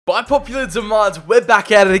By popular demand, we're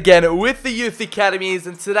back at it again with the Youth Academies,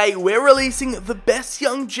 and today we're releasing the best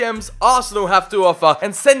young gems Arsenal have to offer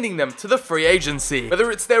and sending them to the free agency.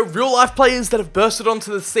 Whether it's their real-life players that have bursted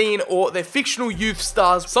onto the scene or their fictional youth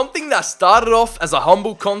stars, something that started off as a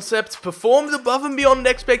humble concept, performed above and beyond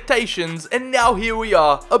expectations, and now here we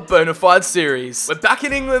are, a bona fide series. We're back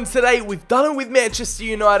in England today, we've done it with Manchester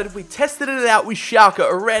United, we tested it out with Schalke,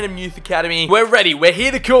 a random youth academy. We're ready, we're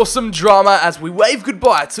here to cause some drama as we wave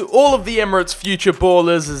goodbye to all of the Emirates' future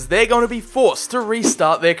ballers as they're going to be forced to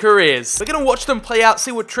restart their careers. We're going to watch them play out,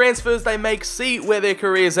 see what transfers they make, see where their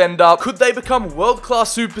careers end up. Could they become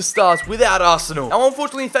world-class superstars without Arsenal? Now,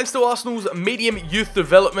 unfortunately, thanks to Arsenal's medium youth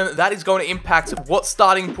development, that is going to impact what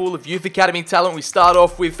starting pool of youth academy talent we start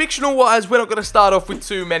off with. Fictional-wise, we're not going to start off with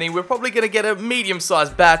too many. We're probably going to get a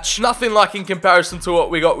medium-sized batch. Nothing like in comparison to what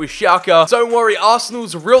we got with Schalke. Don't worry,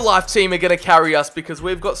 Arsenal's real-life team are going to carry us because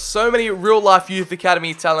we've got so many real-life youth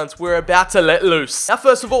academy talents we're about to let loose. Now,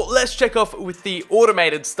 first of all, let's check off with the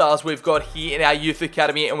automated stars we've got here in our youth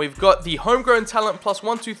academy, and we've got the homegrown talent plus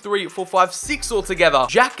 1, 2, 3, 4, 5, 6 altogether.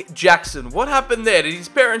 Jack Jackson. What happened there? Did his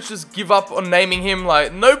parents just give up on naming him?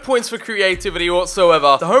 Like, no points for creativity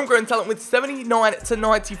whatsoever. The homegrown talent with 79 to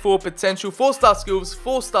 94 potential, 4-star skills,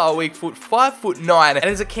 4-star weak foot, 5'9", and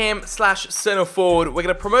is a cam slash center forward. We're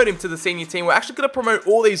going to promote him to the senior team. We're actually going to promote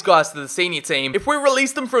all these guys to the senior team. If we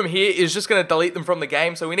release them from here, it's just going to delete them from the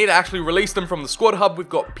game, so we need to actually release them from the squad hub. We've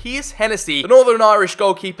got Pierce Hennessy, the Northern Irish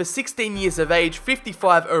goalkeeper, 16 years of age,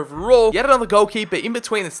 55 overall. Yet another goalkeeper in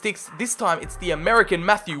between the sticks. This time, it's the American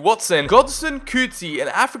Matthew Watson. Godson Kuti, an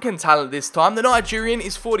African talent this time. The Nigerian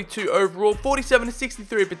is 42 overall, 47 to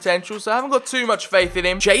 63 potential, so I haven't got too much faith in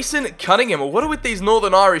him. Jason Cunningham. What are with these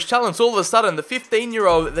Northern Irish talents all of a sudden? The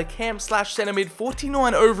 15-year-old, the cam slash center mid,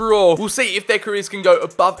 49 overall. We'll see if their careers can go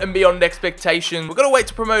above and beyond expectation. We're going to wait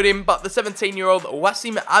to promote him, but the 17-year-old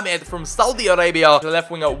Wassim Ahmed from Saudi Arabia, the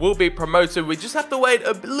left winger, will be promoted. We just have to wait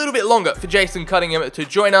a little bit longer for Jason Cunningham to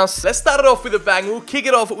join us. Let's start it off with a bang. We'll kick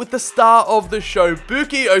it off with the star of the show,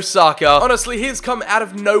 Buki Osaka. Honestly, he's come out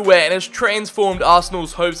of nowhere and has transformed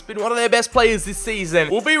Arsenal's hopes. Been one of their best players this season.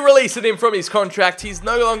 We'll be releasing him from his contract. He's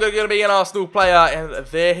no longer going to be an Arsenal player, and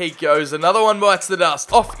there he goes. Another one bites the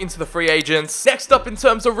dust. Off into the free agents. Next up, in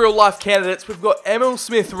terms of real-life candidates, we've got Emil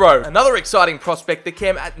Smith-Rowe, another exciting prospect that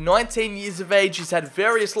came at 19 years of age. He's had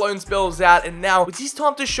various loan spells out, and now it's his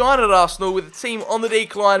time to shine at Arsenal with the team on the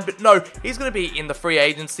decline. But no, he's going to be in the free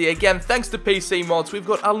agency again. Thanks to PC mods, we've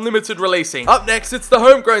got unlimited releasing. Up next, it's the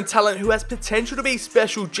homegrown talent who has potential to be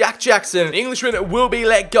special, Jack Jackson. The Englishman will be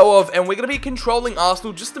let go of, and we're going to be controlling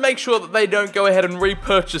Arsenal just to make sure that they don't go ahead and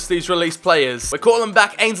repurchase these released players. We're calling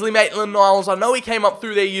back Ainsley Maitland-Niles. I know he came up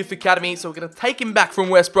through their youth academy, so we're going to take him back from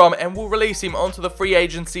West Brom, and we'll release him onto the free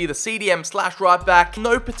agency, the CDM slash right back.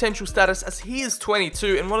 No potential status as he is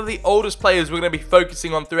 22 and one of the oldest players we're going to be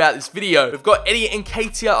focusing on throughout this video. We've got Eddie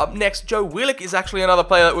Nketiah up next. Joe Willock is actually another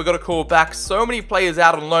player that we're going to call back. So many players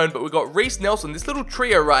out on loan, but we've got Reece Nelson, this little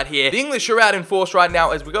trio right here. The English are out in force right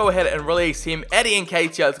now as we go ahead and release him. Eddie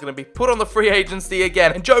Nketiah is going to be put on the free agency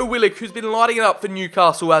again, and Joe Willock, who's been lighting it up for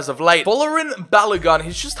Newcastle as of late. Bolarin Balogun,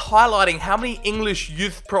 he's just highlighting how many English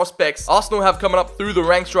youth prospects Arsenal have coming up through the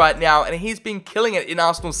ranks right now, and he's been killing it in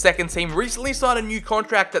Arsenal's second team. Recently signed a new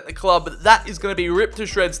contract at the club, but that is going to be ripped to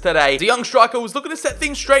shreds today. The young striker was looking to set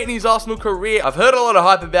things straight in his Arsenal career. I've heard a lot of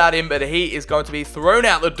hype about him, but he is going to be thrown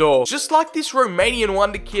out the door. Just like this Romanian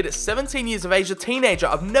wonder kid, 17 years of age, a teenager.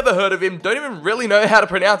 I've never heard of him, don't even really know how to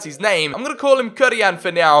pronounce his name. I'm going to call him Kurian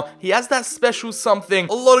for now. He has that special something.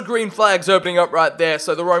 A lot of green flags opening up right there.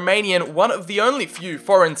 So the Romanian, one of the only few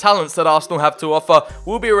foreign talents that Arsenal have to offer,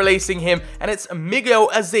 will be releasing him, and it's Miguel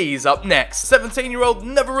Aziz up next. 17-year-old,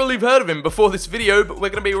 never really heard of him before this video, but we're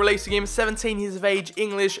going to be releasing him. 17 years of age,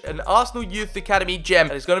 English, an Arsenal Youth Academy gem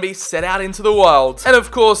that is going to be set out into the wild. And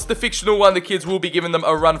of course, the fictional wonder kids will be giving them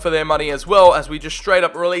a run for their money as well, as we just straight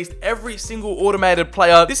up released every single automated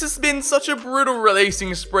player. This has been such a brutal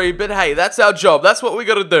releasing spree, but hey, that's our job. That's what we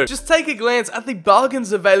got to do. Just take a glance at the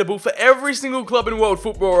bargains available for every single club in world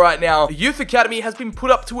football right now. The Youth Academy has been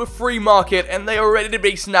put up to a free market, and they are ready to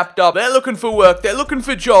be snapped up. They're looking for work. They're looking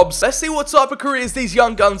for jobs. Let's see what type of careers these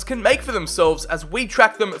young guns can make for themselves as we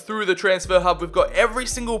track them through the transfer hub. We've got every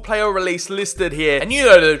single player release listed here, and you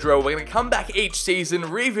know the drill. We're going to come back each season,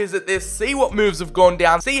 revisit this, see what moves have gone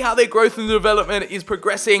down, see how their growth and development is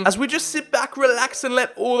progressing as we just sit back, relax, and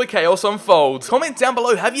let all the chaos unfold. Comment down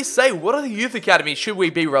below, have you say, what are the Youth Academy should we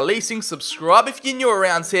be releasing? Subscribe if you're new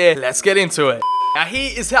around here. Let's get into it. Now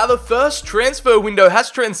here is how the first transfer window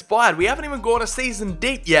has transpired. We haven't even gone a season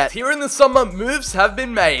deep yet. Here in the summer, moves have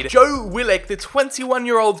been made. Joe Willock, the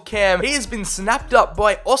 21-year-old Cam, he has been snapped up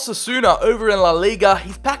by Osasuna over in La Liga.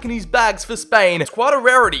 He's packing his bags for Spain. It's quite a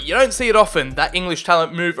rarity. You don't see it often, that English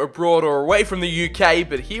talent move abroad or away from the UK,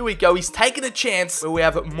 but here we go. He's taking a chance where we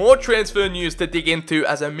have more transfer news to dig into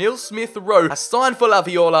as Emil Smith-Rowe has signed for La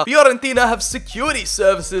Viola. Fiorentina have secured his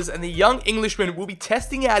services and the young Englishman will be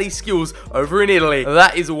testing out his skills over in Italy.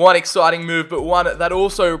 That is one exciting move, but one that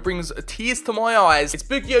also brings tears to my eyes. It's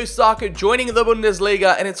Bukayo Saka joining the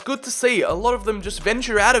Bundesliga, and it's good to see a lot of them just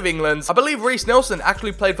venture out of England. I believe Reiss Nelson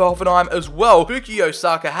actually played for Hoffenheim as well. Bukayo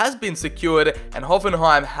Saka has been secured, and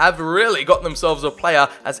Hoffenheim have really got themselves a player,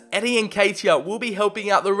 as Eddie Nketiah will be helping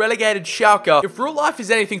out the relegated Schalke. If real life is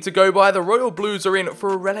anything to go by, the Royal Blues are in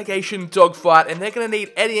for a relegation dogfight, and they're going to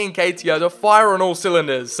need Eddie Nketiah to fire on all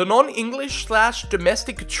cylinders. The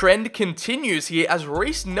non-English/domestic trend continues here as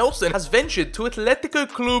Reiss Nelson has ventured to Atletico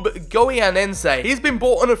Club Goianense. He's been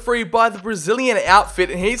bought on a free by the Brazilian outfit,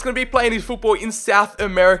 and he's going to be playing his football in South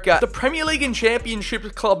America. The Premier League and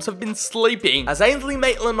Championship clubs have been sleeping, as Ainsley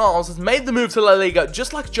Maitland-Niles has made the move to La Liga,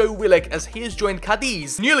 just like Joe Willock, as he has joined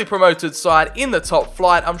Cadiz, newly promoted side in the top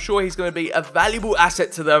flight. I'm sure he's going to be a valuable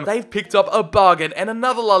asset to them. They've picked up a bargain, and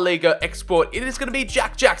another La Liga export. It is going to be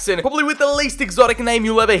Jack Jackson, probably with the least exotic name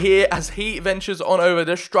you'll ever hear, as he ventures on over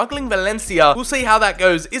to struggling Valencia. We'll see how that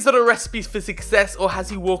goes. Is it a recipe for success, or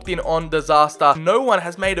has he walked in on disaster? No one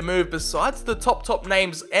has made a move besides the top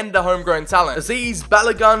names and the homegrown talent. Aziz,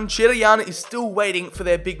 Balogun, Chiriyan is still waiting for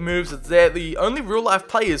their big moves, as they're the only real life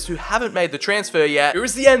players who haven't made the transfer yet. Here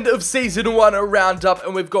is the end of season 1 roundup,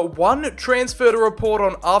 and we've got one transfer to report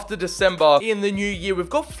on after December. In the new year, we've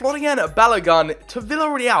got Florian Balogun to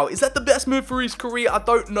Villarreal. Is that the best move for his career? I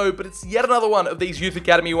don't know, but it's yet another one of these Youth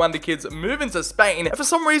Academy wonder kids moving to Spain, and for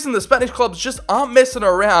some reason the Spanish clubs just aren't messing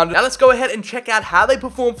around. Now let's go ahead and check out how they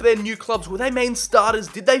perform for their new clubs. Were they main starters?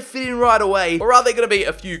 Did they fit in right away? Or are there going to be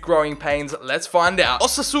a few growing pains? Let's find out.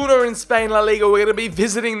 Osasuna in Spain La Liga. We're going to be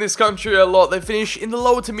visiting this country a lot. They finish in the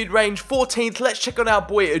lower to mid-range 14th. Let's check on our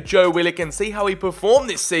boy Joe Willock and see how he performed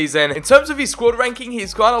this season. In terms of his squad ranking,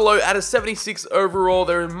 he's kind of low at a 76 overall.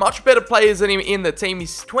 There are much better players than him in the team.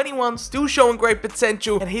 He's 21, still showing great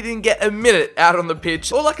potential, and he didn't get a minute out on the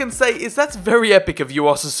pitch. All I can say is that's very epic of you,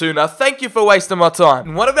 Osasuna. Thank you for wasting my time.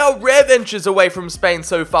 And one of our rare ventures away from Spain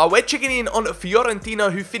so far, we're checking in on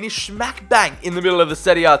Fiorentina, who finished smack bang in the middle of the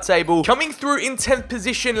Serie A table. Coming through in 10th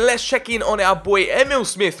position, let's check in on our boy Emil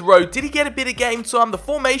Smith-Rowe. Did he get a bit of game time? The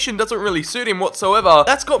formation doesn't really suit him whatsoever.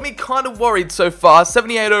 That's got me kind of worried so far.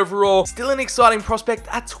 78 overall, still an exciting prospect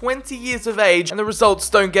at 20 years of age, and the results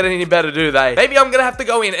don't get any better, do they? Maybe I'm gonna have to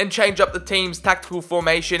go in and change up the team's tactical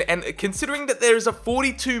formation, and considering that there is a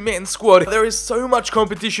 42-man squad, there is so much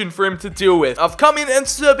competition for him to deal with. I've come in and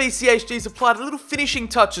Sir BCHD's applied a little finishing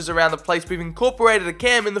touches around the place. We've incorporated a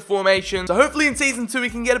cam in the formation, so hopefully in season 2 we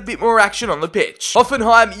can get a bit more action on the pitch.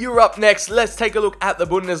 Hoffenheim, you're up next. Let's take a look at the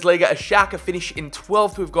Bundesliga. A Schalke finish in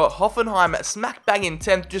 12th. We've got Hoffenheim smack bang in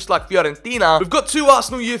 10th, just like Fiorentina. We've got 2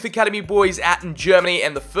 Arsenal Youth Academy boys out in Germany,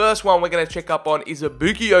 and the first one we're going to check up on is a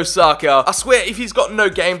Bukayo Saka. I swear, if he's got no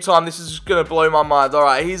game time, this is just going to blow my mind.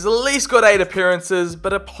 Alright, he's at least got 8 appearances,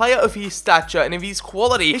 but a player of his stature and of his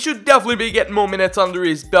quality, he should definitely be getting more minutes under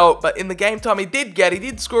his belt. But in the game time he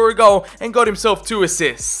did score a goal and got himself 2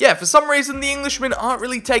 assists. Yeah, for some reason the Englishmen aren't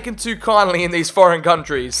really taken too kindly in these foreign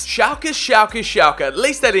countries. Schalke. At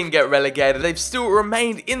least they didn't get relegated. They've still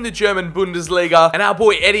remained in the German Bundesliga, and our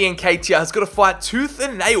boy Eddie Nketiah has got to fight tooth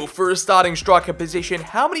and nail for a starting striker position.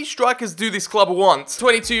 How many strikers do this club want?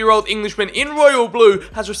 22-year-old Englishman in royal blue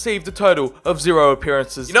has received a total of 0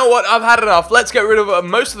 appearances. You know what? I've had enough. Let's get rid of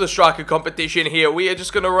most of the striker competition here. We are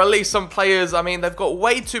just going to release some players. I mean, they've got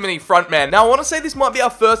way too many frontmen. Now, I want to say this might be our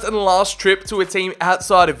first and last trip to a team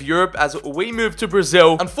outside of Europe as we move to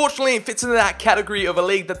Brazil. Unfortunately, it fits into that category of a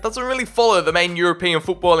league that doesn't really follow the main European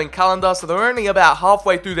footballing calendar, so they're only about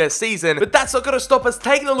halfway through their season. But that's not going to stop us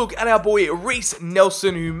taking a look at our boy Reiss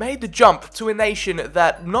Nelson, who made the jump to a nation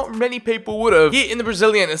that not many people would have. Here in the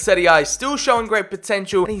Brazilian Serie A, still showing great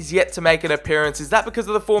potential, and he's yet to make an appearance. Is that because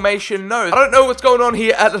of the formation? No. I don't know what's going on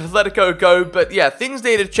here at Atletico Go, but yeah, things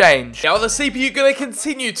need to change. Now, the CPU going to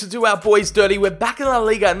continue to do our boys dirty. We're back in La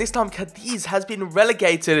Liga, and this time Cadiz has been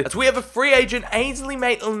relegated, as we have a free agent, Ainsley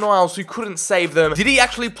Maitland-Niles, who couldn't save them. Did he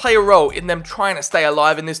actually play a role in them trying to stay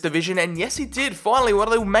alive in this division? And yes, he did. Finally, one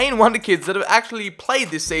of the main wonder kids that have actually played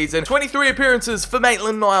this season. 23 appearances for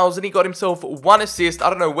Maitland-Niles, and he got himself 1 assist. I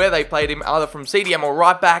don't know where they played him, either from CDM or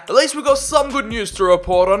right back. At least we've got some good news to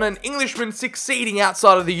report on. An Englishman succeeding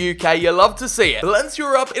outside of the UK. You love to see it. Valencia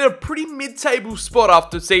are up in a pretty mid-table spot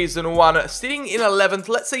after season Season 1, sitting in 11th.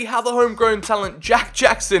 Let's see how the homegrown talent Jack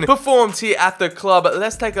Jackson performed here at the club.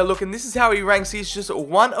 Let's take a look, and this is how he ranks. He's just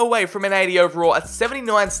 1 away from an 80 overall at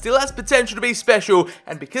 79, still has potential to be special,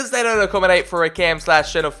 and because they don't accommodate for a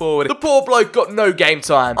cam/center forward, the poor bloke got no game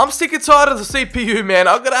time. I'm sick and tired of the CPU, man.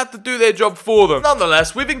 I'm gonna have to do their job for them.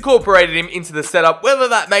 Nonetheless, we've incorporated him into the setup. Whether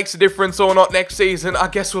that makes a difference or not next season, I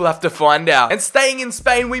guess we'll have to find out. And staying in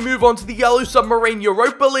Spain, we move on to the Yellow Submarine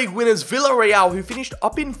Europa League winners Villarreal, who finished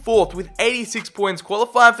up in 4th with 86 points,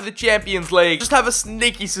 qualifying for the Champions League. Just have a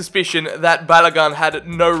sneaky suspicion that Balogun had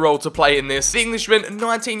no role to play in this. The Englishman,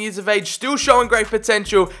 19 years of age, still showing great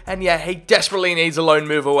potential, and yeah, he desperately needs a loan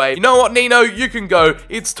move away. You know what, Nino? You can go.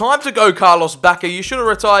 It's time to go, Carlos Bacca. You should have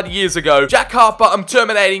retired years ago. Jack Harper, I'm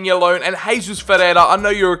terminating your loan, and Jesus Ferreira, I know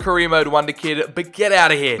you're a career mode wonder kid, but get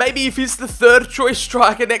out of here. Maybe if he's the 3rd choice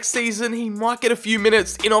striker next season, he might get a few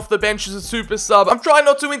minutes in off the bench as a super sub. I'm trying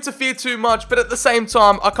not to interfere too much, but at the same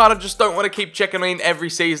time, I kind of just don't want to keep checking in every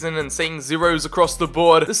season and seeing zeros across the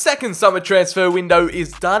board. The second summer transfer window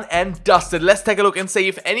is done and dusted. Let's take a look and see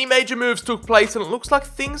if any major moves took place, and it looks like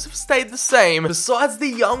things have stayed the same. Besides the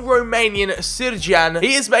young Romanian Sirjan,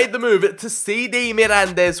 he has made the move to CD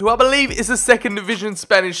Mirandes, who I believe is a 2nd division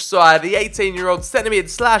Spanish side, the 18-year-old centre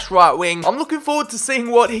mid/right wing. I'm looking forward to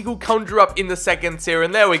seeing what he will conjure up in the 2nd tier,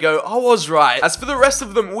 and there we go, I was right. As for the rest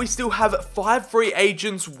of them, we still have 5 free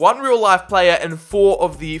agents, 1 real-life player, and 4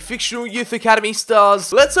 of the fictional Youth Academy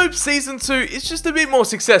stars. Let's hope Season 2 is just a bit more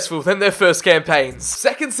successful than their first campaigns.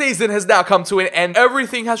 2nd season has now come to an end.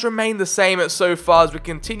 Everything has remained the same so far as we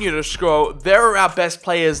continue to scroll. There are our best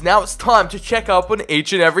players. Now it's time to check up on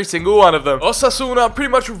each and every single one of them. Osasuna pretty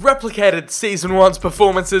much replicated Season 1's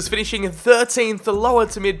performances, finishing in 13th, the lower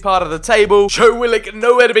to mid part of the table. Joe Willock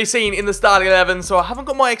nowhere to be seen in the starting 11, so I haven't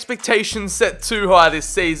got my expectations set too high this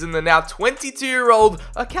season. The now 22-year-old,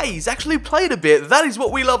 okay, he's actually played a bit. That is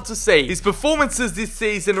what we love to see. His performances this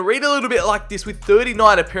season read a little bit like this with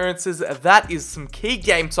 39 appearances. That is some key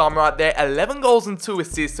game time right there. 11 goals and 2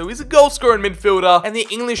 assists, so he's a goal scoring midfielder, and the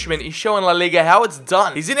Englishman is showing La Liga how it's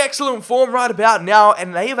done. He's in excellent form right about now,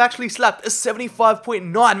 and they have actually slapped a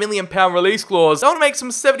 £75.9 million release clause. They want to make some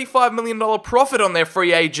 $75 million profit on their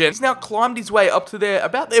free agent. He's now climbed his way up to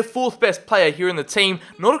about their 4th best player here in the team.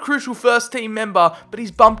 Not a crucial first team member, but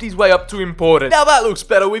he's bumped his way up to important. Now that looks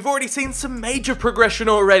better. We've already seen some major progression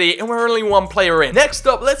already, and we're only 1 player in. Next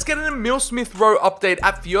up, let's get an Emil Smith-Rowe update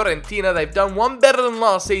at Fiorentina. They've done 1 better than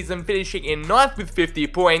last season, finishing in 9th with 50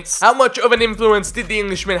 points. How much of an influence did the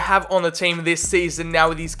Englishman have on the team this season now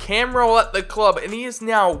with his cam role at the club, and he is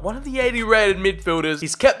now one of the 80 rated midfielders.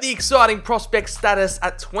 He's kept the exciting prospect status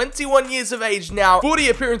at 21 years of age now. 40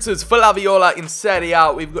 appearances for La Viola in Serie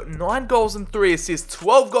A. We've got 9 goals and 3 assists,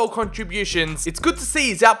 12 goal contributions. It's good to see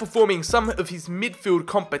he's outperforming some of his midfield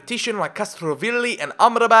competition like Castrovilli and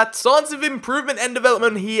Amrabat. Signs of improvement and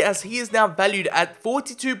development here as he is now valued at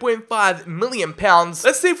 £42.5 million.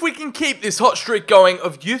 Let's see if we can keep this hot streak going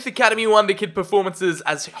of Youth Academy Wonder Kid performances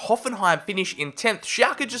as Hoffenheim finish in 10th,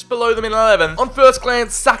 Schalke just below them in 11th. On first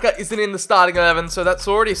glance, Saka isn't in the starting 11, so that's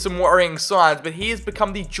already some worrying signs, but he has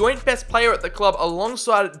become the joint best player at the club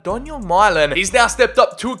alongside Daniel Milan. He's now stepped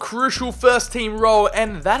up to a crucial first team role,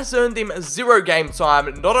 and that has earned him 0 game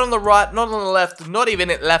time, not on the right, not on the left, not even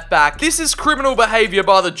at left back. This is criminal behavior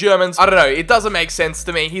by the Germans. I don't know, it doesn't make sense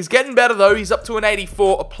to me. He's getting better though. He's up to an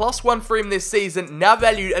 84, a +1 for him this season, now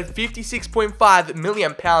valued at £56.5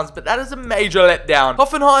 million, but that is a major letdown.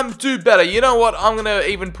 Hoffenheim do better. You know what? I'm gonna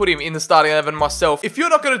even put him in the starting 11 myself. If you're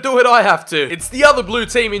not gonna do it, I have to. It's the other blue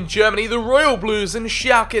team in Germany, the Royal Blues, and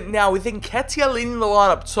Schalke now with Nketiah leading the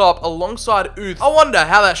line up top alongside Uth. I wonder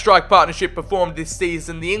how that strike partnership performed this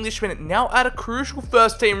season. The Englishman now at a crucial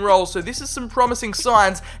first team role, so this is some promising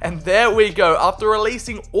signs, and there we go. After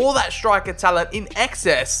releasing all that striker talent in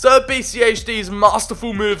excess, so BCHD's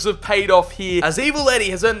masterful moves have paid off here, as Evil Eddie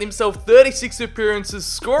has earned himself 36 appearances,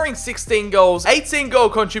 scoring 16 goals, 18 goal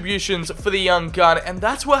contributions for the young gun, and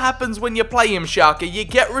that's what happens when you play him, Schalke. You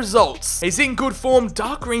get results. He's in good form,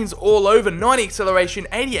 dark greens all over, 90 acceleration,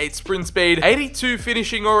 88 sprint speed, 82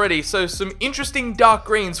 finishing already, so some interesting dark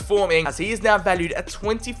greens forming, as he is now valued at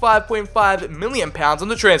 £25.5 million on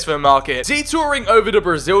the transfer market. Detouring over to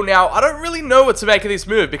Brazil now, I don't really know what to make of this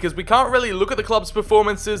move, because we can't really look at the club's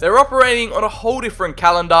performances. They're operating on a whole different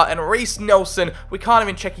calendar, and Reece Nelson, we can't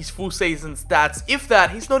even check his full season stats. If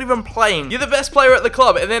that, he's not even playing. You're the best player at the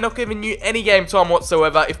club, and they're not giving you any game time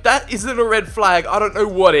whatsoever. If that isn't a red flag, I don't know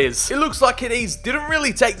what is. It looks like Cadiz didn't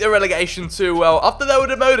really take their relegation too well. After they were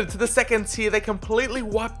demoted to the second tier, they completely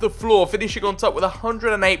wiped the floor, finishing on top with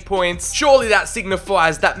 108 points. Surely that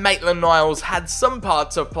signifies that Maitland-Niles had some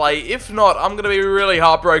part to play. If not, I'm going to be really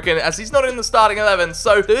heartbroken, as he's not in the starting starting 11.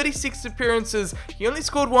 So 36 appearances, he only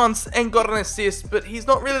scored once and got an assist, but he's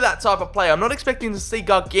not really that type of player. I'm not expecting to see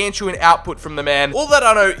gargantuan output from the man. All that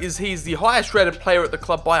I know is he's the highest rated player at the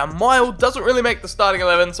club by a mile, doesn't really make the starting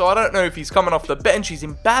 11, so I don't know if he's coming off the bench. He's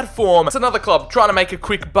in bad form. It's another club trying to make a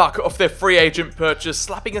quick buck off their free agent purchase,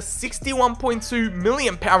 slapping a £61.2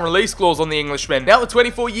 million release clause on the Englishman. Now at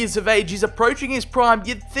 24 years of age, he's approaching his prime.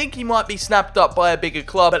 You'd think he might be snapped up by a bigger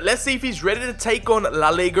club, but let's see if he's ready to take on La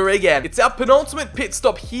Liga again. It's our penultimate pit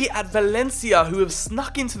stop here at Valencia, who have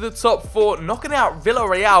snuck into the top 4, knocking out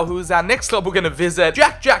Villarreal, who is our next club we're going to visit.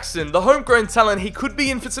 Jack Jackson, the homegrown talent, he could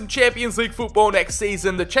be in for some Champions League football next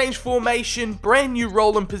season. The change formation, brand new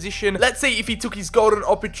role and position. Let's see if he took his golden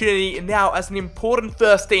opportunity now as an important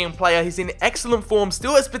first team player. He's in excellent form,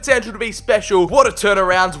 still has potential to be special. What a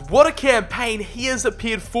turnaround, what a campaign. He has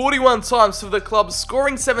appeared 41 times for the club,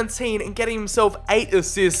 scoring 17 and getting himself 8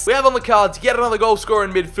 assists. We have on the cards yet another goal scorer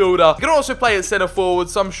and midfielder. He can also play at centre forward,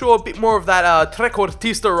 so I'm sure a bit more of that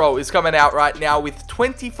trequartista role is coming out right now with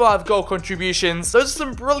 25 goal contributions. Those are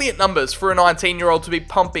some brilliant numbers for a 19-year-old to be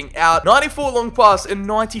pumping out. 94 long pass and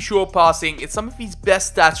 90 short passing. It's some of his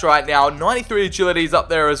best stats right now. 93 agility is up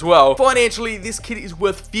there as well. Financially, this kid is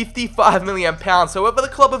worth £55 million. However, the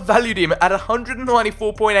club have valued him at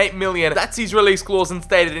 £194.8 million. That's his release clause and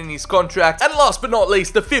stated in his contract. And last but not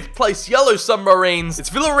least, the 5th place Yellow Submarines. It's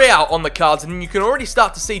Villarreal on the cards, and you can already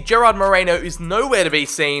start to see Gerard Moreno is nowhere to be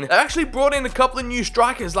seen. They've actually brought in a couple of new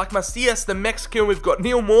strikers like Macias, the Mexican. We've got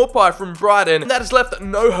Neil Maupay from Brighton, and that has left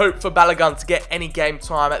no hope for Balogun to get any game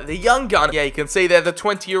time. The young gun, yeah, you can see there, the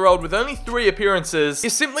 20-year-old with only 3 appearances,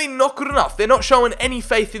 is simply not good enough. They're not showing any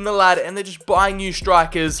faith in the lad, and they're just buying new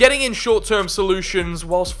strikers, getting in short-term solutions,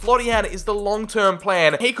 whilst Florian is the long-term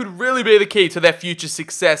plan. He could really be the key to their future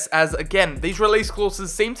success, as again, these release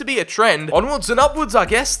clauses seem to be a trend. Onwards and upwards, I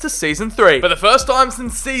guess, to Season 3. For the first time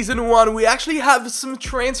since Season 1, we actually have some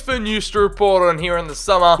transfer news to report on here in the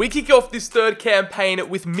summer. We kick off this 3rd campaign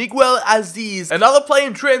with Miguel Aziz, another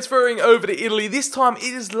player transferring over to Italy. This time it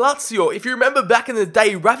is Lazio. If you remember back in the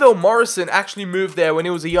day, Ravel Morrison actually moved there when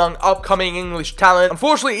he was a young upcoming English talent.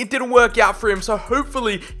 Unfortunately, it didn't work out for him, so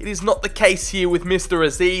hopefully it is not the case here with Mr.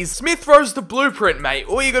 Aziz. Smith throws the blueprint, mate.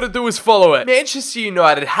 All you gotta do is follow it. Manchester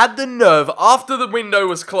United had the nerve, after the window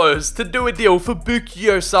was closed, to do a deal for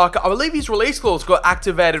Bukayo Saka. I believe his release clause got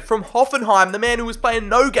activated from Hoffenheim, the man who was playing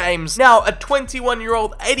no games. Now, a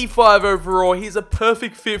 21-year-old, 85 overall, he's a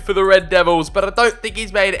perfect fit for the Red Devils, but I don't think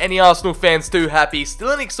he's made any Arsenal fans too happy.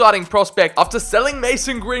 Still an exciting prospect. After selling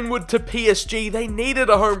Mason Greenwood to PSG, they needed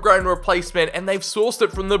a homegrown replacement, and they've sourced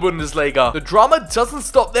it from the Bundesliga. The drama doesn't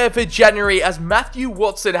stop there for January, as Matthew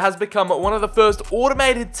Watson has become one of the first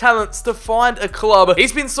automated talents to find a club.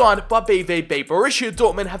 He's been signed by BVB. Borussia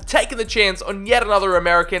Dortmund have taken the chance on yet another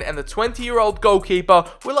American, and the 20-year-old goalkeeper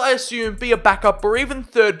will, I assume, be a backup or even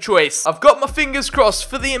 3rd choice. I've got my fingers crossed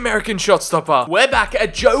for the American shotstopper. We're back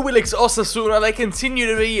at Joe Willock's Osasuna. They continue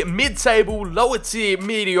to be mid-table, lower-tier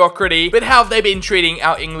mediocrity, but how have they been treating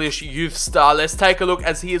our English youth star? Let's take a look,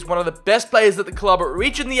 as he is one of the best players at the club,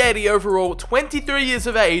 reaching the 80 overall, 23 years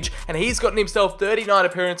of age, and he's gotten himself 39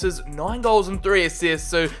 appearances, 9 goals and 3 assists,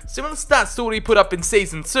 so similar stats to what he put up in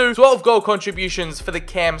Season 2, 12 goal contributions for the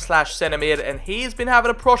cam/centre mid, and he has been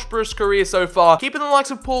having a prosperous career so far, keeping the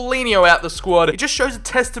likes of Paulinho out the squad. It just shows a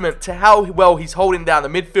testament to how well he's holding down the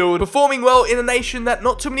midfield, performing well in a nation that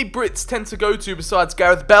not too many Brits tend to go to besides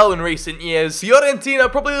Gareth Bale in recent years.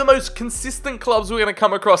 Fiorentina, probably the most consistent clubs we're going to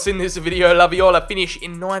come across in this video. La Viola finish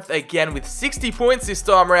in 9th again with 60 points this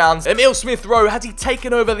time around. Emil Smith-Rowe, has he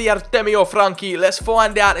taken over the Artemio Franchi? Let's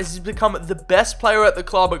find out, as he's become the best player at the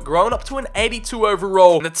club, grown up to an 82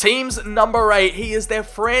 overall. And the team's number 8, he is their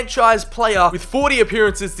franchise player with 40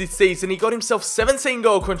 appearances this season. He got himself 17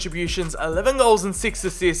 goal contributions, 11 goals and 6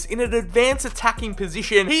 assists in an advanced attacking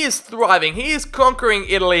position. He is thriving. He is conquering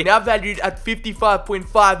Italy, now valued at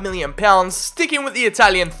 £55.5 million. Sticking with the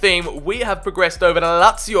Italian theme, we have progressed over to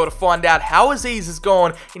Lazio to find out how Aziz has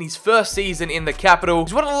gone in his first season in the capital.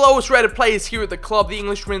 He's one of the lowest rated players here at the club. The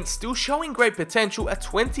Englishman still showing great potential. At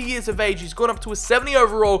 20 years of age, he's gone up to a 70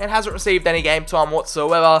 overall and hasn't received any game time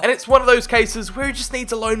whatsoever. And it's one of those cases where he just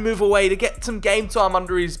needs a loan move away to get some game time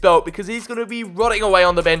under his belt, because he's going to be rotting away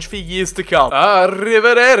on the bench for years to come.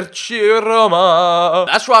 Arrivederci, Roma.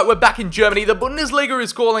 That's right, we're back in Germany. The Bundesliga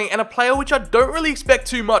is calling, and a player which I don't really expect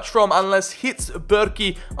too much from unless hits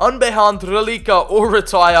Berkey, unbehand, Relika, or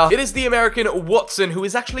retire. It is the American Watson, who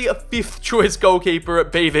is actually a 5th choice goalkeeper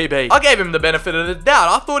at BVB. I gave him the benefit of the doubt.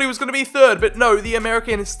 I thought he was going to be 3rd, but no, the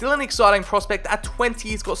American is still an exciting prospect. At 20,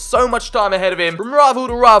 he's got so much time ahead of him. From rival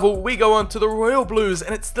to rival, we go on to the Royal Blues,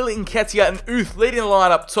 and it's still Nketiah and Uth leading the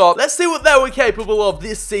line up top. Let's see what they were capable of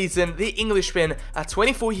this season. season, the Englishman, at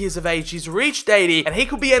 24 years of age, he's reached 80, and he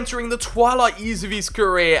could be entering the twilight years of his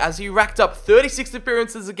career as he racked up 36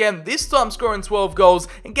 appearances again, this time scoring 12 goals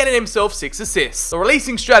and getting himself 6 assists. The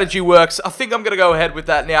releasing strategy works. I think I'm going to go ahead with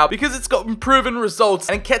that now because it's got proven results,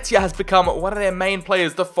 and Nketiah has become one of their main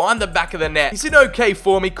players to find the back of the net. He's in okay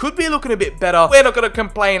form. He could be looking a bit better. We're not going to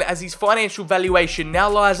complain as his financial valuation now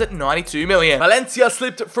lies at 92 million. Valencia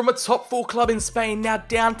slipped from a top 4 club in Spain now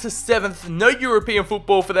down to 7th. No European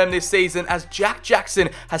football for them this season as Jack Jackson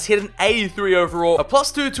has hit an 83 overall, a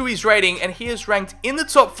 +2 to his rating, and he is ranked in the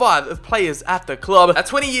top 5 of players at the club. At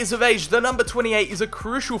 20 years of age, the number 28 is a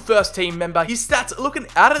crucial first team member. His stats are looking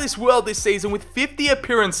out of this world this season with 50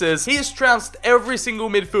 appearances. He has trounced every single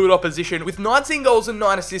midfield opposition with 19 goals and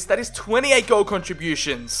 9 assists. That is 28 goal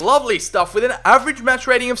contributions. Lovely stuff with an average match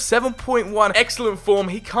rating of 7.1. Excellent form.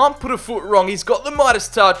 He can't put a foot wrong. He's got the Midas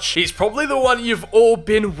touch. He's probably the one you've all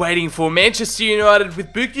been waiting for. Manchester United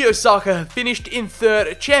with Bukayo Saka have finished in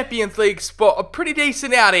 3rd Champions League spot. A pretty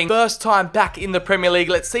decent outing. First time back in the Premier League.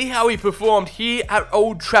 Let's see how he performed here at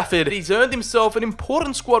Old Trafford. He's earned himself an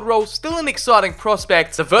important squad role. Still an exciting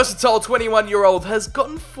prospect. The versatile 21-year-old has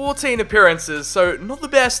gotten 14 appearances, so not the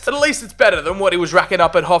best, but at least it's better than what he was racking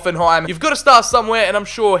up at Hoffenheim. You've got to start somewhere, and I'm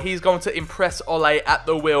sure he's going to impress Ole at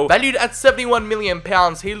the wheel. Valued at £71 million,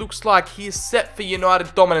 he looks like he is set for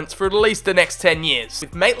United dominance for at least the next 10 years.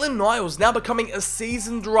 With Maitland-Niles now becoming a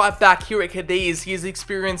seasoned right back here at Cadiz, he has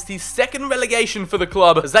experienced his 2nd relegation for the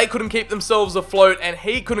club as they couldn't keep themselves afloat and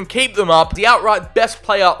he couldn't keep them up. The outright best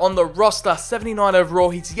player on the roster, 79 overall.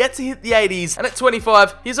 He's yet to hit the 80s, and at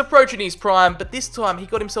 25, he's approaching his prime, but this time he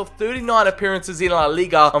got himself 39 appearances in La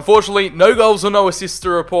Liga. Unfortunately, no goals or no assists to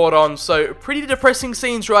report on, so pretty depressing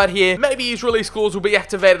scenes right here. Maybe his release clause will be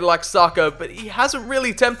activated like Saka, but he hasn't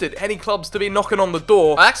really tempted any clubs to be knocking on the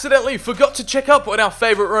door. I accidentally forgot to check up on our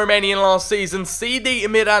favourite Romanian last season. CD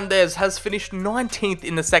Mirandez has finished 19th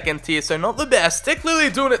in the 2nd tier, so not the best. They're clearly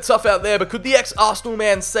doing it tough out there, but could the ex-Arsenal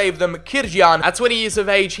man save them? Kirjan, at 20 years of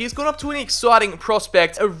age, he's gone up to an exciting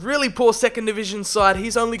prospect. A really poor 2nd division side.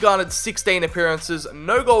 He's only garnered 16 appearances,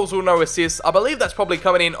 no goals or no assists. I believe that's probably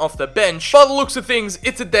coming in off the bench. By the looks of things,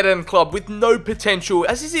 it's a dead-end club with no potential,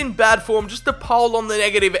 as he's in bad form just to pile on the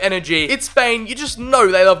negative energy. It's Spain, you just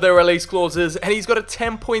know they love their release clauses, and he's got a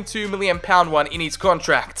 £10.2 million one in his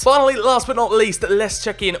contract. Finally, last but not least, let's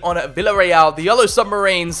check in on Villarreal, the Yellow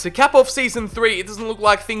Submarines. To cap off Season 3, it doesn't look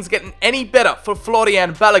like things are getting any better for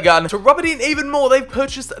Florian Balogun. To rub it in even more, they've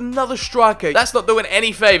purchased another striker. That's not doing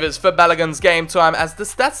any favours for Balogun's game time, as the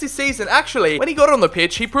stats this season, actually, when he got on the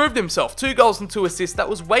pitch, he proved himself. 2 goals and 2 assists. That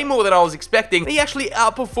was way more than I was expecting. He actually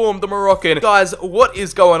outperformed the Moroccan. Guys, what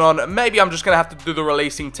is going on? Maybe I'm just going to have to do the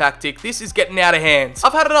releasing tactic. This is getting out of hand.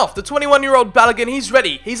 I've had enough. The 21-year-old Balogun, he's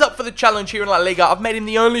ready. He's up for the challenge here in La Liga. I've made him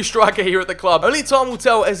the only striker here at the club. Only time will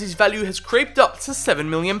tell as his value has creeped up to £7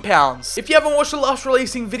 million. If you haven't watched the last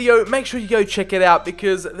releasing video, make sure you go check it out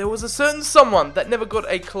because there was a certain someone that never got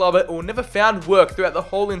a club or never found work throughout the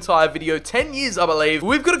whole entire video. 10 years, I believe.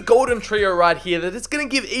 We've got a golden trio right here that is going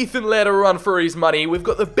to give Ethan Laird a run for his money. We've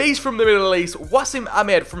got the beast from the Middle East, Wassim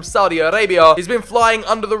Ahmed from Saudi Arabia. He's been flying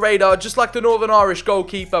under the radar just like the Northern Irish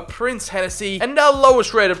goalkeeper Prince Hennessy, and our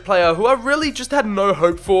lowest rated player who I really just had no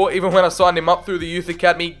hope for even when I signed him up through the youth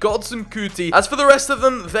academy, Godson Kuti. As for the rest of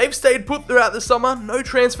them, they've stayed put throughout the summer. No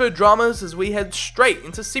transfer dramas as we head straight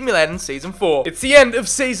into simulating Season 4. It's the end of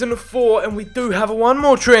Season 4 and we do have one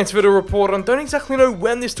more transfer to report on. Don't exactly know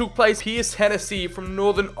when this took place. Pierce Hennessy from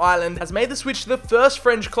Northern Ireland has made the switch to the first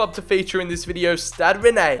French club to feature in this video, Stade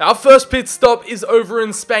Rennais. Our first pit stop is over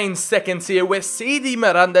in Spain's 2nd tier where CD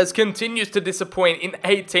Mirandez continues to disappoint in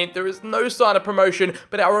 18th. There is no sign of promotion,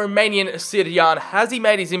 but our Romanian Sirian, has he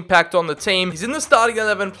made his impact on the team? He's in the starting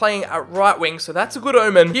 11 playing at right wing, so that's a good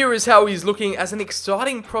omen. Here is how he's looking as an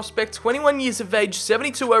exciting prospect. 21 years of age,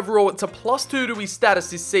 72 overall. It's a +2 to his status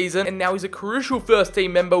this season, and now he's a crucial first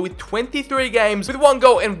team member with 23 games with 1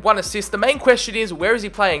 goal and 1 assist. The main question is, where is he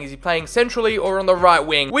playing? Is he playing centrally or on the right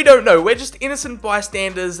wing? We don't know. We're just innocent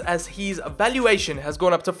bystanders as his valuation has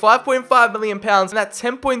gone up to £5.5 million and that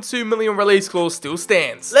 10.2 million release clause still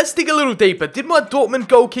stands. Let's dig a little deeper. Did my Dortmund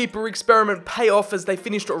goalkeeper experiment pay off as they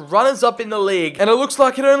finished runners-up in the league? And it looks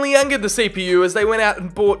like it only angered the CPU as they went out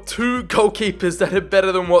and bought 2 goalkeepers that are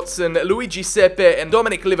better than Watson, Luigi Sepe and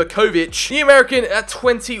Dominik Livakovic. The American at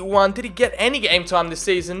 21, did he get any game time this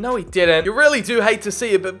season? No, he didn't. You really do hate to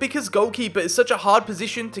see it, but because goalkeeper is such a hard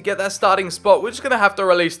position to get that starting spot, we're just going to have to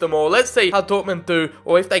release them all. Let's see how Dortmund do,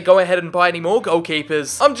 or if they go ahead and buy any more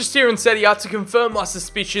goalkeepers. I'm just here in Serie A to confirm my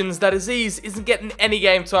suspicions that Aziz isn't getting any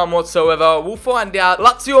game time whatsoever. We'll find out.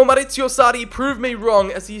 Lazio Maurizio Sarri proved me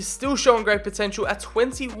wrong as he's still showing great potential at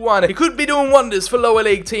 21. He could be doing working wonders for lower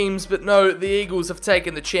league teams, but no, the Eagles have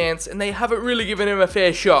taken the chance and they haven't really given him a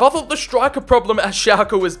fair shot. I thought the striker problem at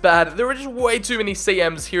Schalke was bad. There are just way too many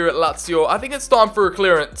CMs here at Lazio. I think it's time for a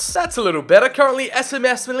clearance. That's a little better. Currently,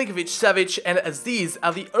 SMS, Milinkovic-Savic, and Aziz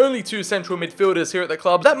are the only two central midfielders here at the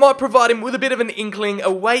club. That might provide him with a bit of an inkling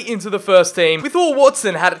away into the first team. We thought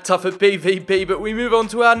Watson had it tough at PvP, but we move on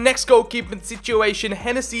to our next goalkeeping situation.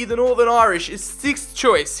 Hennessy, the Northern Irish, is 6th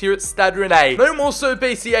choice here at Stade Rennais. No more so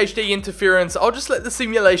BCHD interference. I'll just let the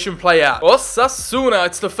simulation play out. Osasuna,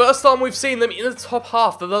 it's the first time we've seen them in the top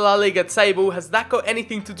half of the La Liga table. Has that got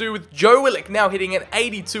anything to do with Joe Willock now hitting an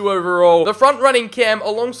 82 overall? The front-running Cam,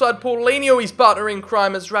 alongside Paulinho, his partner in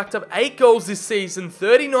crime, has racked up 8 goals this season,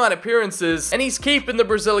 39 appearances, and he's keeping the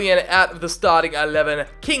Brazilian out of the starting 11.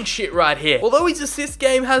 King shit right here. Although his assist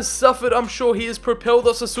game has suffered, I'm sure he has propelled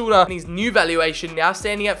Osasuna, and his new valuation now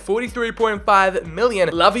standing at 43.5 million.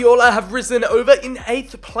 Laviola have risen over in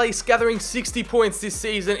 8th place, gathering 60 points this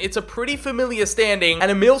season. It's a pretty familiar standing,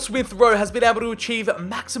 and Emil Smith-Rowe has been able to achieve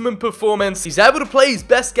maximum performance. He's able to play his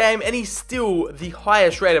best game, and he's still the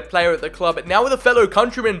highest rated player at the club. Now with a fellow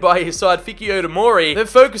countryman by his side, Fikio Tomori, they're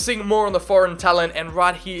focusing more on the foreign talent, and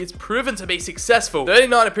right here it's proven to be successful.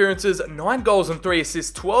 39 appearances, 9 goals and 3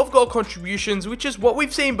 assists, 12 goal contributions, which is what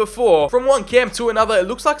we've seen before. From one camp to another, it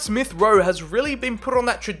looks like Smith-Rowe has really been put on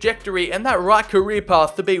that trajectory and that right career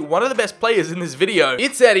path to be one of the best players in this video.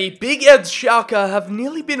 It's Eddie. Big Ed's Schalke have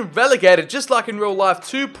nearly been relegated, just like in real life.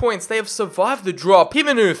 2 points. They have survived the drop.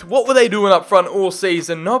 Pimanuth, what were they doing up front all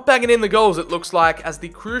season? Not bagging in the goals, it looks like, as the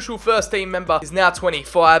crucial first team member is now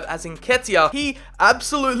 25. As in Ketia, he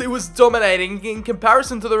absolutely was dominating in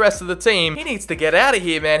comparison to the rest of the team. He needs to get out of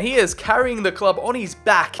here, man. He is carrying the club on his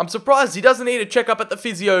back. I'm surprised he doesn't need to check up at the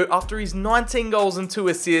physio after his 19 goals and 2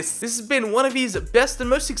 assists. This has been one of his best and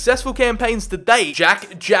most successful campaigns to date.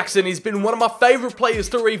 Jack Jackson has been one of my favorite players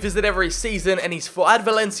to revisit every season, and he's fired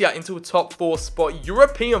Valencia into a top 4 spot.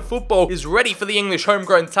 European football is ready for the English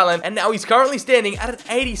homegrown talent, and now he's currently standing at an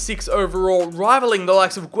 86 overall, rivaling the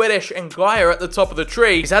likes of Guedes and Gaia at the top of the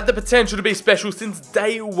tree. He's had the potential to be special since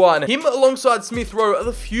day one. Him alongside Smith-Rowe are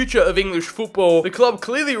the future of English football. The club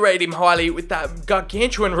clearly rated him highly with that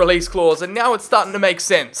gargantuan release clause, and now it's starting to make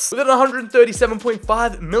sense. With an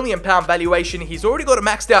 £137.5 million valuation, he's already got a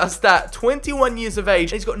maxed out stat, 21 years of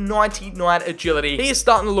age, and he's got 99 agility. He is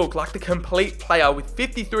starting to look like the complete player with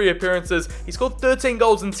 53 appearances. He's scored 13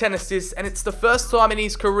 goals and 10 assists, and it's the first time in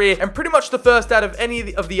his career, and pretty much the first out of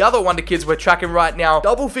any of the other wonder kids we're tracking right now,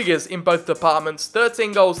 double figures in both departments.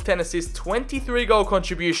 13 goals, 10 assists, 23 goal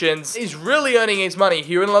contributions. He's really earning his money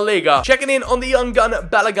here in La Liga. Checking in on the young gun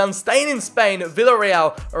Balagun, staying in Spain.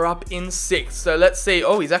 Villarreal are up in 6th. So let's see.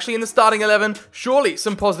 Oh, he's actually in the starting 11. Surely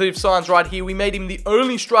some positive signs right here. We made him the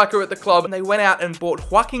only striker at the club, and they went out and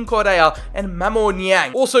bought Joaquin Correa and Mamo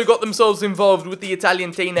Niang. Also got themselves involved with the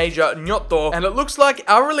Italian teenager Gnotto, and it looks like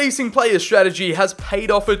our releasing player strategy has paid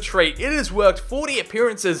off a treat. It has worked. 40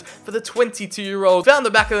 appearances for the 22-year-old. Found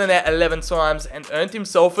the back of the net 11 times and earned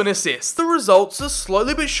himself an assist. The results are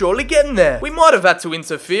slowly but surely getting there. We might have had to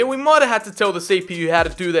interfere. We might have had to tell the CPU how to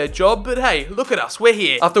do their job, but hey, look at us. We're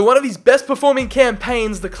here. After one of his best performing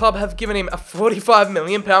campaigns, the club have given him a £45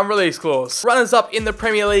 million release clause. Runners up in the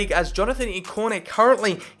Premier League as Jonathan Ikone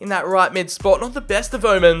currently in that right mid spot. Not the best of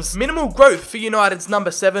omens. Minimal growth for United's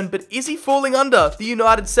number 7, but is he falling under the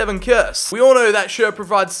United 7 curse? We all know that shirt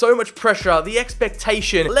provides so much pressure, the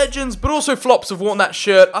expectation. Legends, but also flops have worn that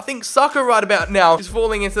shirt. I think Saka right about now is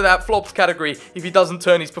falling into that flops category if he doesn't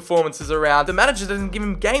turn his performances around. The manager doesn't give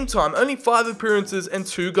him game time, only 5 appearances and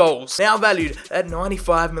 2 goals. Now valued at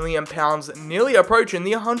 £95 million, nearly approaching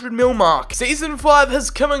the 100 mil mark. Season 5 has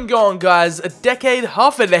come and gone, guys. A decade,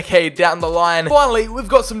 half a decade down the line. Finally, we've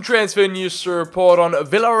got some transfer news to report on.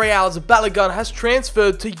 Villarreal's Balagun has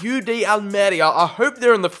transferred to UD Almeria. I hope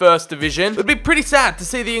they're in the first division. It would be pretty sad to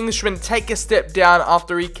see the Englishman take a step down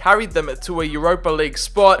after he carried them to a Europa League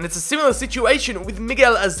spot. And it's a similar situation with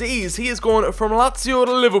Miguel Aziz. He has gone from Lazio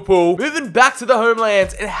to Liverpool, moving back to the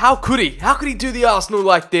homelands. And how could he? How could he do the Arsenal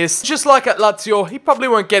like this? Just like at Lazio, he probably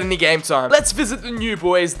won't get any game time. Let's visit the new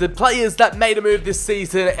boys, the players that made a move this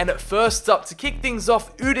season. And first up, to kick things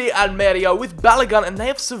off, UD Almeria with Balagun, and they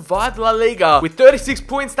have survived La Liga. With 36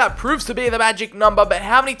 points, that proves to be the magic number, but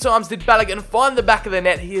how many times did Balagun find the back of the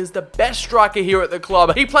net? He is the best striker here at the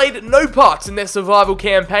club. He played no parts in their survival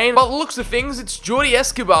campaign, but looks of things, it's Jordi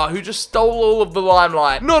Escobar who just stole all of the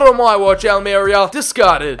limelight. Not on my watch, Almeria.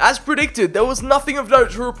 Discarded. As predicted, there was nothing of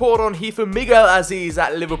note to report on here for Miguel Aziz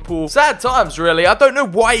at Liverpool. Sad times, really. I don't know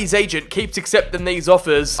why his agent keeps accepting these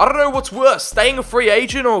offers. I don't know what's worse, staying a free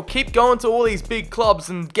agent or keep going to all these big clubs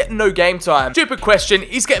and getting no game time. Stupid question.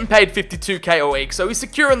 He's getting paid 52k a week, so he's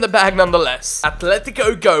securing the bag nonetheless.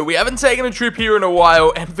 Atletico go. We haven't taken a trip here in a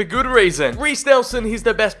while, and for good reason. Reece Nelson, he's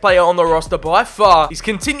the best player on the roster by far. He's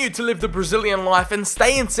continued to live the Brazilian life and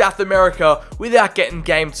stay in South America without getting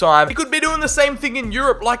game time. He could be doing the same thing in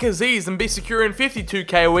Europe like Aziz and be securing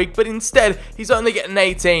 52k a week, but instead, he's only getting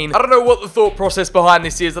 18. I don't know what the thought process behind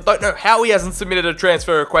this is. I don't know how he hasn't submitted a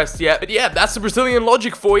transfer request yet, but yeah, that's the Brazilian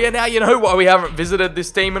logic for you. Now you know why we haven't visited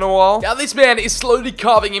this team in a while. Now this man is slowly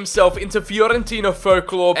carving himself into Fiorentina folklore.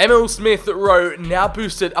 Emil Smith Rowe now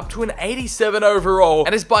boosted up to an 87 overall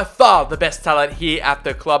and is by far the best talent here at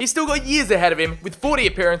the club. He's still got years ahead of him with 40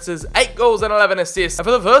 appearances, 8 goals and 11 assists, and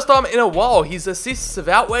for the first time in a while, his assists have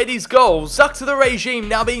outweighed his goals. Stuck to the regime,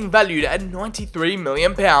 now being valued at £93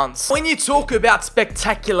 million. When you talk about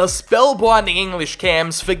spectacular, spellbinding English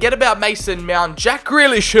cams, forget about Mason Mount, Jack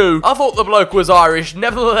Grealish, who I thought the bloke was Irish.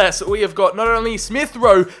 Nevertheless, we have got not only Smith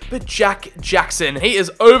Rowe, but Jack Jackson. He has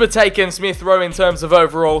overtaken Smith Rowe in terms of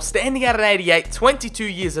overall, standing at an 88, 22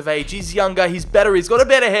 years of age. He's younger, he's better, he's got a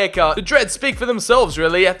better haircut. The dreads speak for themselves,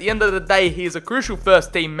 really. At the end of the day, he is a crucial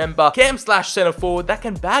first team member, cam/centre forward that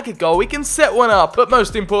can bag a goal, he can set one up, but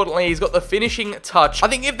most importantly, he's got the finishing touch. I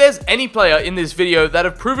think if there's any player in this video that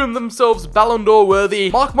have proven themselves Ballon d'Or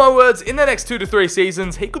worthy, mark my words, in the next 2 to 3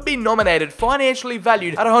 seasons, he could be nominated, financially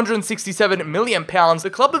valued at £167 million. The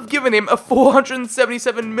club have given him a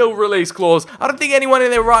 £477 million release clause. I don't think anyone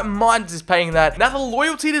in their right mind is paying that. Now the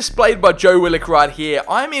loyalty displayed by Joe Willock right here,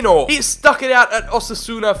 I'm in awe. He stuck it out at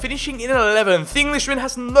Osasuna, finishing in 11th. The Englishman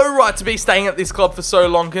has no right to be staying at this club for so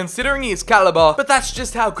long, considering his caliber, but that's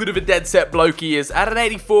just how good of a dead set bloke he is. At an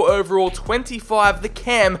 84 overall, 25, the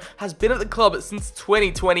cam has been at the club since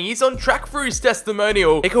 2020. He's on track for his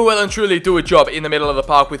testimonial. He could well and truly do a job in the middle of the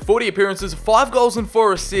park with 40 appearances, 5 goals and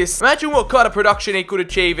 4 assists. Imagine what kind of production he could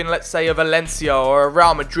achieve in, let's say, a Valencia or a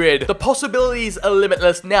Real Madrid. The possibilities are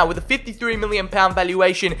limitless. Now, with a £53 million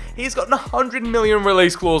valuation, he's got an £100 million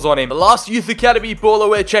release clause on him. The last youth academy baller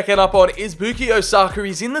we're checking up on is Buki Osaka.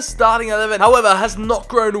 He's in the starting 11, however, has not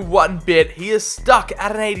grown one bit. He is stuck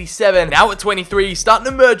at an 87. Now at 23, he's starting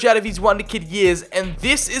to emerge out of his wonder kid years, and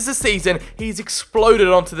this is the season he's exploded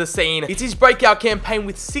onto the scene. It's his breakout campaign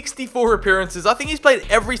with 64 appearances. I think he's played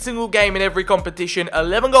every single game in every competition,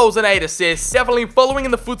 11 goals and 8 assists. Definitely following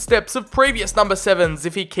in the footsteps of previous number 7s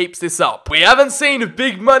if he keeps this up. We haven't seen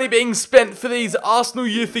big money being spent for these Arsenal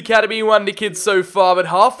Youth Academy wonder kids so far, but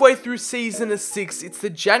halfway through season 6, it's the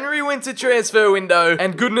January winter transfer window,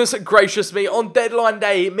 and goodness gracious me, on deadline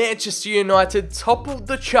day, Manchester United toppled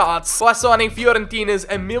the charts by signing Fiorentina's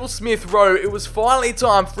Emil Smith Rowe. It was finally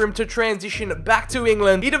time for him to transition back to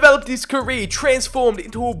England. He developed his career, transformed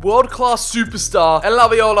into a world-class superstar, and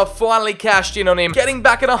Laviola finally cashed in on him, getting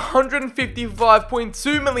back an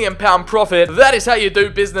 £155.2 million profit. That is how you do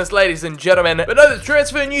business, ladies and gentlemen. But no, the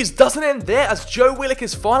transfer news doesn't end there, as Joe Willock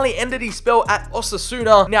has finally ended his spell at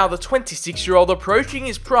Osasuna. Now, the 26-year-old approaching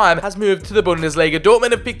his prime has moved to the Bundesliga.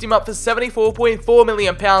 Dortmund have picked him up for £74.4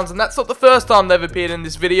 million, and that's not the first time they've appeared in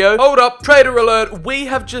this video. Hold up, trader alert, we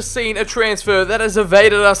have just seen a transfer that has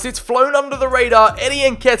evaded us. It's flown under the radar. Eddie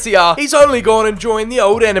Nketiah, he's only gone and joined the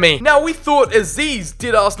old enemy. Now, we thought Aziz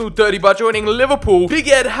did Arsenal dirty by joining Liverpool. Big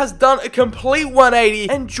Ed has done a complete 180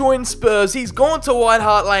 and joined Spurs. He's gone to White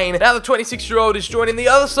Hart Lane. Now the 26-year-old is joining the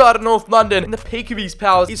other side of North London. In the peak of his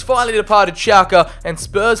powers, he's finally departed Schalke, and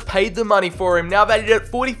Spurs paid the money for him, now valued at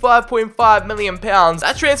 £45.5 million.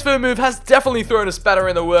 That transfer move has definitely thrown a spanner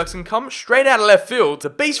in the works and come straight out of left field. The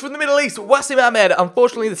beast from the Middle East, Wassim Ahmed.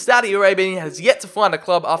 Unfortunately, the Saudi Arabian has yet to find a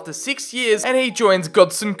club after 6 years, and he joins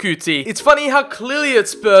Godson Kuti. It's funny how clearly at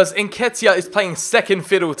Spurs, Nketiah is playing second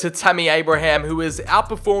fiddle to Tammy Abraham, who has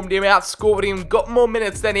outperformed him, outscored him, got more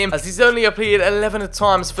minutes than him, as he's only appeared 11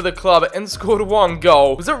 times for the club and scored 1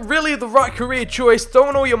 goal. Was it really the right career choice,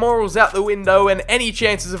 throwing all your morals out the window and any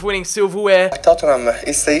chances of winning silverware? Tottenham,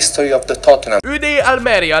 it's the history of the Tottenham. Ude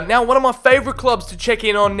Almeria, now one of my favourite clubs to check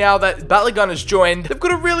in on now that Balogun has joined. They've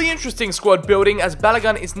got a really interesting squad building, as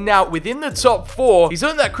Balogun is now within the top 4. He's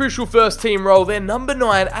earned that crucial first team role. They're number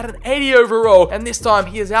 9 at an 80 overall, and this time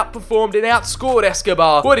he has outperformed and outscored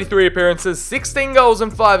Escobar. 43 appearances, 16 goals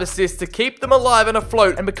and 5 assists to keep them alive and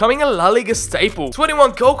afloat and becoming a La Liga staple.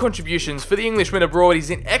 21 goal contributions for the Englishman abroad. He's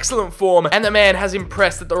in excellent form, and the man has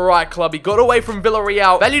impressed at the right club. He got away from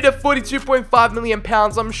Villarreal, valued at £42.5 million.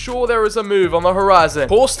 I'm sure there is a move on the horizon.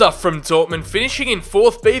 Poor stuff from Dortmund, finishing in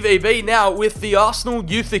 4th BVB now with the Arsenal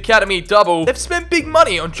Youth Academy double. They've spent big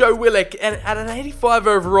money on Joe Willock, and at an 85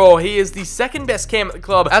 overall, he is the second best cam at the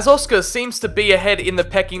club, as Oscar seems to be ahead in the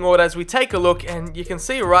pecking order as we take a look, and you can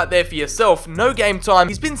see right there for yourself. No game time.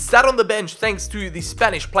 He's been sat on the bench thanks to the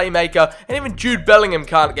Spanish playmaker, and even Jude Bellingham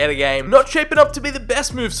can't get a game. Not shaping up to be the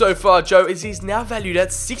best move so far, Joe though is he's now valued at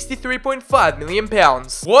 £63.5 million.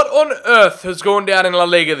 What on earth has gone down in La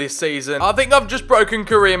Liga this season? I think I've just broken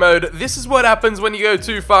career mode. This is what happens when you go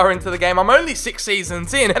too far into the game. I'm only 6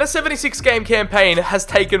 seasons in, and a 76-game campaign has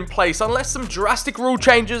taken place. Unless some drastic rule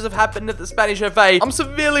changes have happened at the Spanish FA, I'm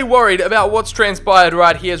severely worried about what's transpired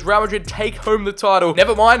right here as Real Madrid take home the title.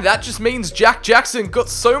 Never mind, that just means Jack Jackson got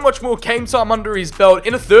so much more game time under his belt.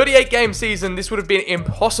 In a 38-game season, this would have been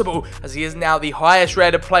impossible, as he is now the highest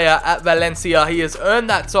rated player at Valencia. He has earned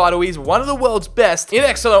that title. He's one of the world's best, in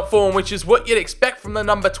excellent form, which is what you'd expect from the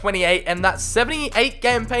number 28, and that 78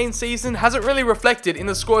 campaign season hasn't really reflected in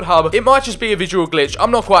the squad hub. It might just be a visual glitch,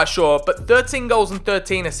 I'm not quite sure, but 13 goals and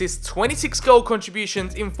 13 assists, 26 goal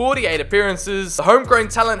contributions in 48 appearances. The homegrown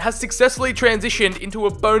talent has successfully transitioned into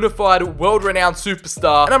a bona fide, world-renowned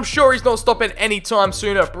superstar, and I'm sure he's not stopping anytime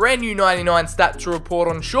soon. A brand new 99 stat to report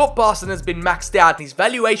on. Short passing has been maxed out, and his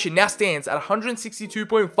valuation now stands at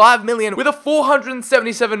 162.5 million with a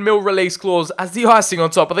 477 mil release clause as the icing on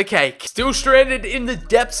top of the cake. Still stranded in the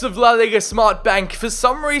depths of La Liga Smart Bank, for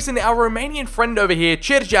some reason our Romanian friend over here,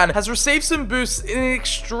 Cirjan, has received some boosts in an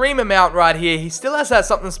extreme amount right here. He still has had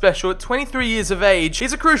something special at 23 years of age.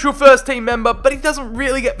 He's a crucial first team member, but he doesn't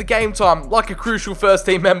really get the game time like a crucial first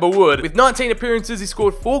team member would. With 19 appearances, he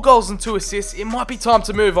scored 4 goals and 2 assists. It might be time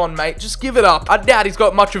to move on, mate. Just give it up. I doubt he's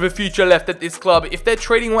got much of a future left at this club. If they're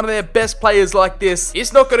treating one of their best players like this,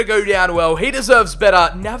 it's not going to go down well. He deserves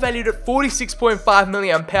better. Now valued at £46.5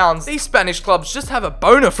 million. These Spanish clubs just have a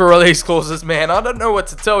boner for release clauses, man. I don't know what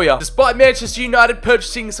to tell you. Despite Manchester United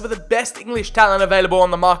purchasing some of the best English talent available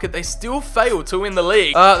on the market, they still failed to win the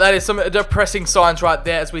league. That is some depressing signs right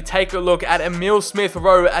there as we take a look at Emil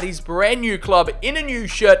Smith-Rowe at his brand new club in a new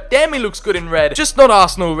shirt. Damn, he looks good in red. Just not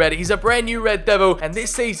Arsenal red. He's a brand new Red Devil, and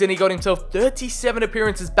this season he got himself 37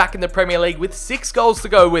 appearances back in the Premier League with 6 goals to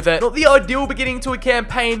go with it. Not the ideal beginning to a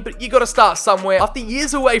campaign, but you got to start somewhere. After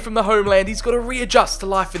years away from the homeland, he's got to readjust to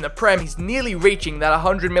life in the Prem. He's nearly reaching that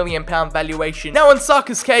 £100 million valuation. Now in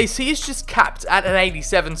Saka's case, he is just capped at an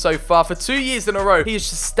 87 so far. For 2 years in a row, he has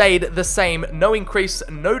just stayed the same. No increase,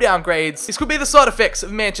 no downgrades. This could be the side effects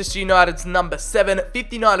of Manchester United's number 7,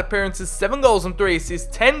 59 appearances, 7 goals and 3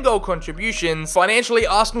 assists, 10 goal contributions. Financially,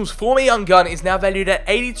 Arsenal's former young gun is now valued at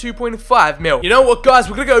 82.5 mil. You know what, guys?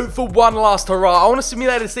 We're going to go for one last hurrah. I want to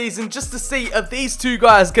simulate a season just to see, are these two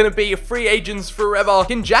guys going to be free agents forever?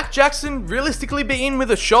 Can Jack Jackson realistically be in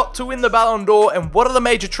with a shot to win the Ballon d'Or? And what are the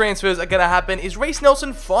major transfers are going to happen? Is Reece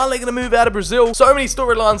Nelson finally going to move out of Brazil? So many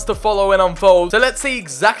storylines to follow and unfold. So let's see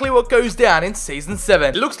exactly what goes down in Season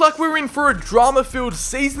 7. It looks like we're in for a drama-filled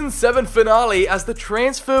Season 7 finale as the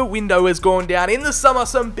transfer window has gone down. In the summer,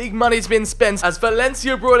 some big money's been spent as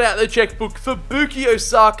Valencia brought out the checkbook for Bukayo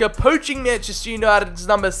Saka, poaching Manchester United's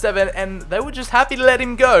number 7, and they were just happy to let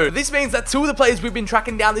him go. This means that 2 of the players we've been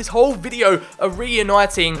tracking down this whole video are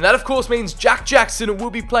reuniting, and that of course means Jack Jackson will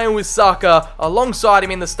be playing with Saka alongside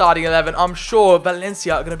him in the starting 11. I'm sure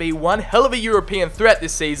Valencia are going to be one hell of a European threat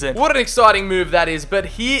this season. What an exciting move that is, but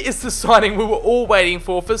here is the signing we were all waiting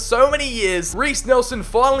for so many years. Reece Nelson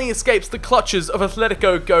finally escapes the clutches of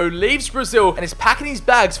Atletico Go, leaves Brazil, and is packing his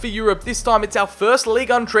bags for Europe. This time it's our first Ligue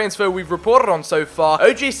 1 transfer we've reported on so far.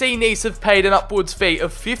 OGC Nice have paid an upwards fee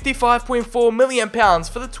of £55.4 million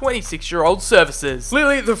for the 26-year-old services.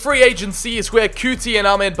 Clearly, the free agency is where Kuti and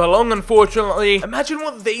Ahmed belong, unfortunately. Imagine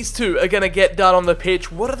what these two are going to get done on the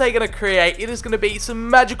pitch. What are they going to create? It is going to be some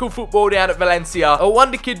magical football down at Valencia. A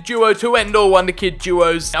wonder kid duo to end all wonder kid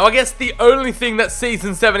duos. Now, I guess the only thing that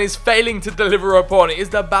Season 7 is failing to deliver upon is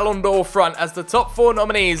the Ballon d'Or front, as the top 4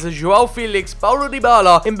 nominees are Joao Felix, Paulo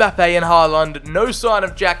Dybala, Mbappe and Haaland. No sign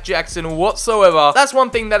of Jack Jackson whatsoever. That's one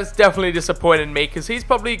thing that has definitely disappointed me, because he's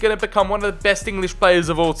probably going to become one of the best English players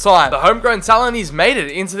of all time. The homegrown talent, he's made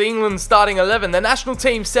it into the England starting 11. The national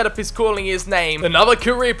team setup is calling his name. Another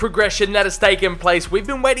career progression that has taken place. We've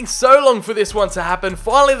been waiting so long for this one to happen.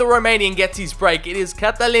 Finally, the Romanian gets his break. It is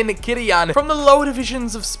Catalin Kirian from the lower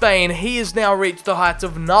divisions of Spain. He has now reached the heights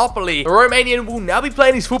of Napoli. The Romanian will now be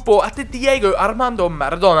playing his football at the Diego Armando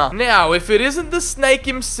Maradona. Now, if it isn't the snake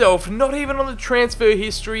himself, not even on the transfer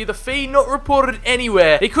history, the fee not reported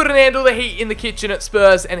anywhere. He couldn't handle the heat in the kitchen at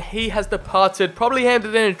Spurs, and he has departed, probably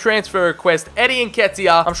handed in a transfer request. Eddie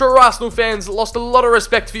Nketiah. I'm sure Arsenal fans lost a lot of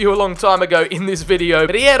respect for you a long time ago in this video,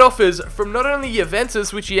 but he had offers from not only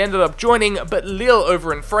Juventus, which he ended up joining, but Lille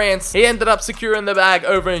over in France. He ended up securing the bag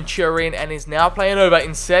over in Turin and is now playing over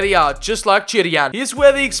in Serie A, just like Chirian. Here's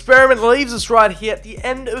where the experiment leaves us right here at the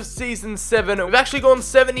end of Season 7. We've actually gone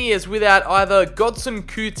 7 years without either Godson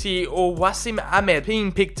Kuti or Wassim Ahmed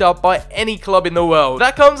being picked up by any club in the world.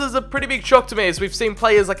 That comes as a pretty big shock to me, as we've seen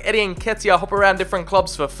players like Eddie Nketiah hop around different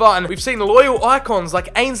clubs for fun. We've seen loyal icons icons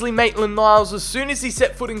like Ainsley Maitland-Niles. As soon as he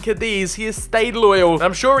set foot in Cadiz, he has stayed loyal. And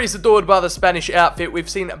I'm sure he's adored by the Spanish outfit. We've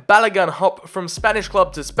seen Balogun hop from Spanish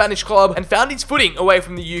club to Spanish club and found his footing away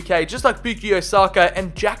from the UK, just like Bukayo Saka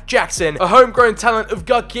and Jack Jackson, a homegrown talent of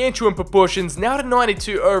gargantuan proportions, now at a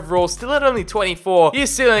 92 overall, still at only 24. His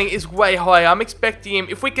ceiling is way higher. I'm expecting him,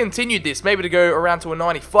 if we continued this, maybe to go around to a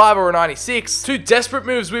 95 or a 96. Two desperate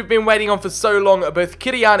moves we've been waiting on for so long. Both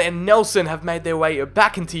Kirian and Nelson have made their way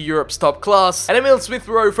back into Europe's top class. And Emil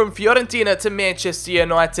Smith-Rowe from Fiorentina to Manchester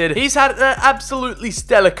United. He's had an absolutely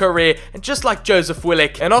stellar career, and just like Joseph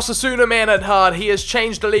Willock, an Osasuna man at heart, he has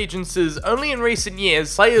changed allegiances only in recent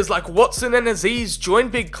years. Players like Watson and Aziz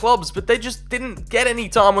joined big clubs, but they just didn't get any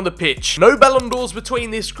time on the pitch. No Ballon d'Ors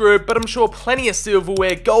between this group, but I'm sure plenty of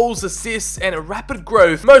silverware, goals, assists, and a rapid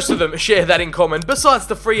growth. Most of them share that in common, besides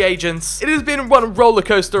the free agents. It has been one roller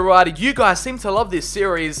coaster ride. You guys seem to love this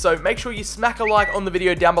series, so make sure you smack a like on the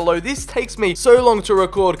video down below. This takes me so long to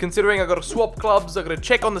record, considering I gotta swap clubs, I gotta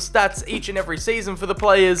check on the stats each and every season for the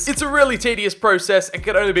players. It's a really tedious process and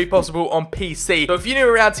can only be possible on PC. So if you're new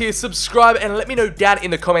around here, subscribe and let me know down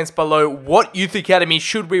in the comments below what Youth Academy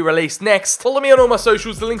should we release next. Follow me on all my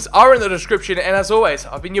socials, the links are in the description, and as always,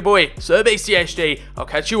 I've been your boy, Sir BCHD. I'll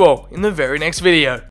catch you all in the very next video.